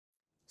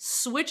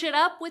Switch it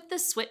up with the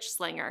Switch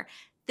Slinger.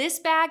 This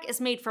bag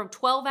is made from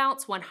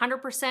 12-ounce,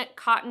 100%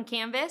 cotton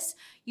canvas.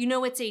 You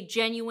know it's a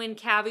genuine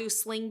Kavu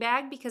sling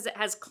bag because it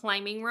has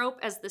climbing rope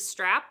as the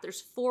strap.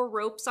 There's 4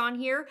 ropes on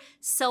here,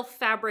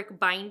 self-fabric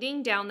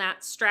binding down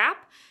that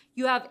strap.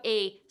 You have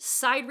a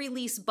side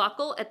release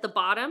buckle at the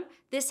bottom.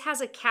 This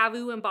has a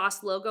Kavu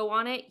embossed logo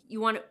on it.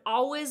 You want to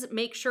always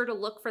make sure to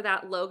look for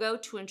that logo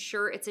to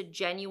ensure it's a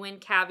genuine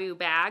Kavu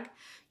bag.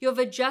 You have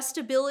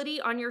adjustability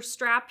on your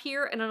strap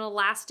here and an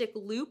elastic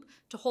loop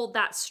to hold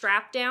that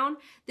strap down.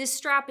 This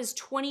strap is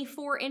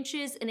 24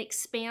 inches and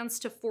expands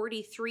to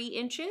 43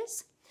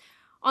 inches.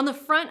 On the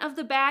front of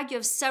the bag, you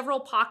have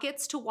several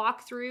pockets to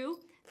walk through.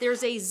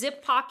 There's a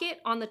zip pocket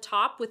on the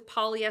top with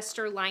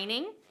polyester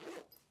lining,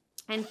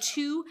 and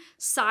 2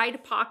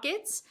 side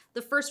pockets.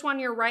 The first one,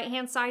 your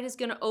right-hand side, is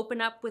gonna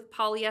open up with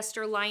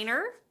polyester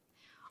liner.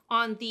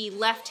 On the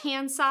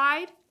left-hand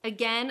side,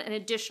 again, an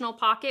additional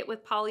pocket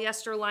with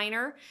polyester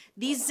liner.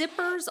 These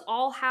zippers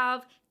all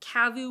have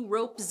Kavu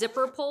rope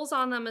zipper pulls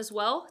on them as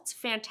well. It's a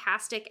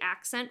fantastic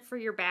accent for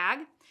your bag.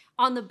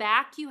 On the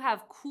back, you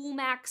have Cool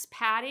Max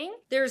padding.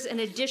 There's an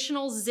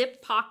additional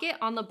zip pocket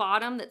on the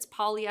bottom that's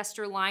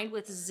polyester lined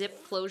with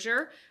zip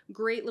closure.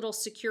 Great little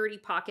security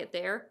pocket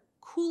there.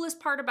 Coolest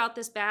part about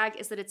this bag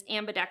is that it's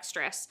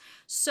ambidextrous.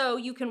 So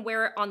you can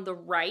wear it on the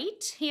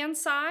right hand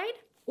side,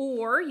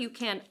 or you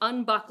can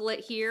unbuckle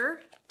it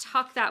here,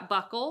 tuck that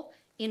buckle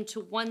into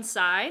one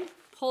side,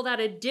 pull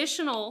that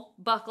additional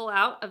buckle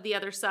out of the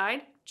other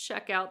side.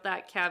 Check out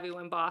that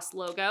Kavu embossed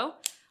logo.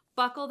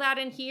 Buckle that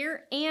in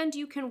here, and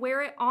you can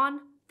wear it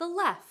on the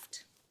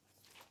left.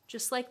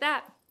 Just like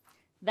that.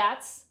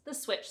 That's the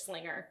Switch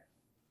Slinger.